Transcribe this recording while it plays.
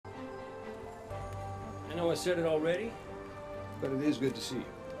I know I said it already, but it is good to see you.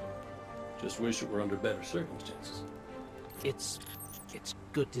 Just wish it were under better circumstances. It's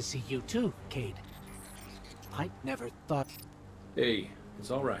good to see you too, Cayde. I never thought... Hey,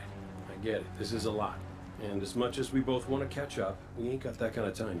 it's all right. I get it. This is a lot. And as much as we both want to catch up, we ain't got that kind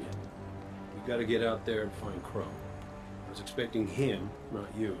of time yet. We gotta get out there and find Crow. I was expecting him, not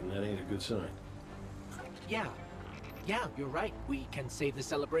you, and that ain't a good sign. Yeah, you're right. We can save the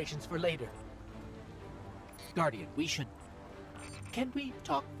celebrations for later. Guardian, we should... Can we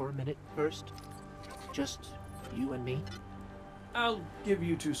talk for a minute first? Just you and me? I'll give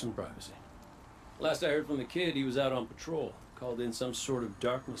you two some privacy. Last I heard from the kid, he was out on patrol, called in some sort of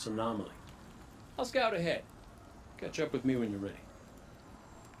darkness anomaly. I'll scout ahead. Catch up with me when you're ready.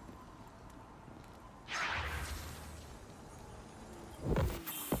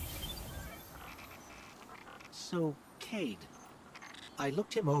 So, Cayde, I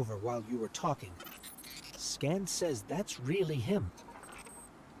looked him over while you were talking. Scan says that's really him.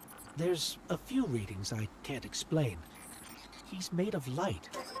 There's a few readings I can't explain. He's made of light,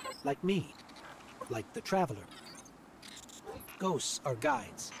 like me, like the Traveler. Ghosts are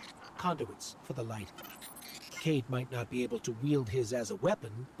guides, conduits for the light. Cayde might not be able to wield his as a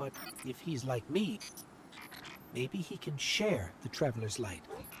weapon, but if he's like me, maybe he can share the Traveler's light,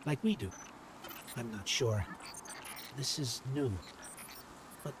 like we do. I'm not sure. This is new.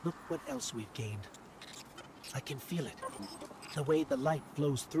 But look what else we've gained. I can feel it. The way the light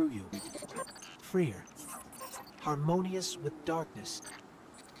flows through you. Freer. Harmonious with darkness.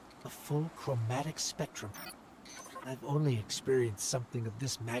 A full chromatic spectrum. I've only experienced something of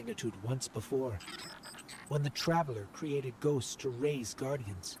this magnitude once before. When the Traveler created ghosts to raise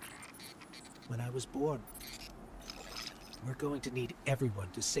guardians. When I was born. We're going to need everyone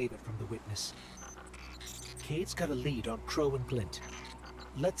to save it from the Witness. Cayde's got a lead on Crow and Glint.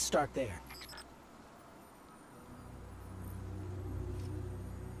 Let's start there.